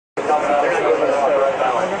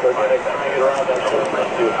We're going to kind of get around that shoulder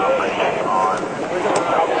and do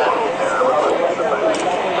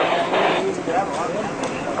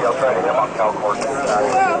I'll try to get on Cal Court.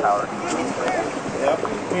 Yep.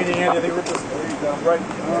 Andy, they were just right.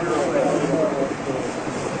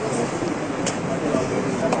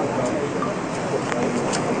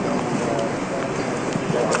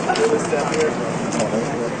 Step here.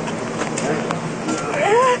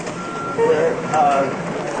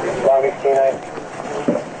 Long Beach K9.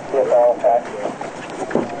 CFL attack.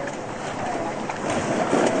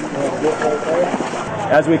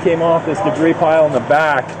 As we came off this debris pile in the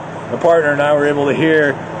back, the partner and I were able to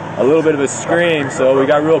hear a little bit of a scream, so we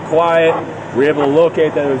got real quiet. We were able to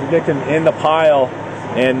locate that there was a victim in the pile,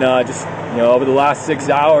 and just over the last 6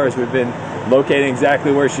 hours, we've been locating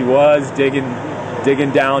exactly where she was,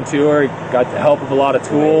 digging down to her. Got the help of a lot of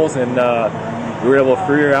tools, and we were able to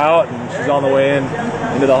free her out, and she's on the way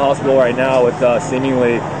into the hospital right now with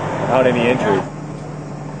seemingly without any injuries.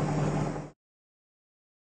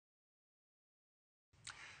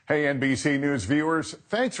 Hey, NBC News viewers,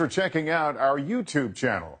 thanks for checking out our YouTube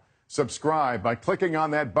channel. Subscribe by clicking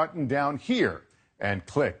on that button down here, and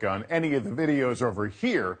click on any of the videos over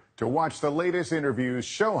here to watch the latest interviews,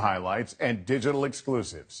 show highlights, and digital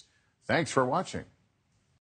exclusives. Thanks for watching.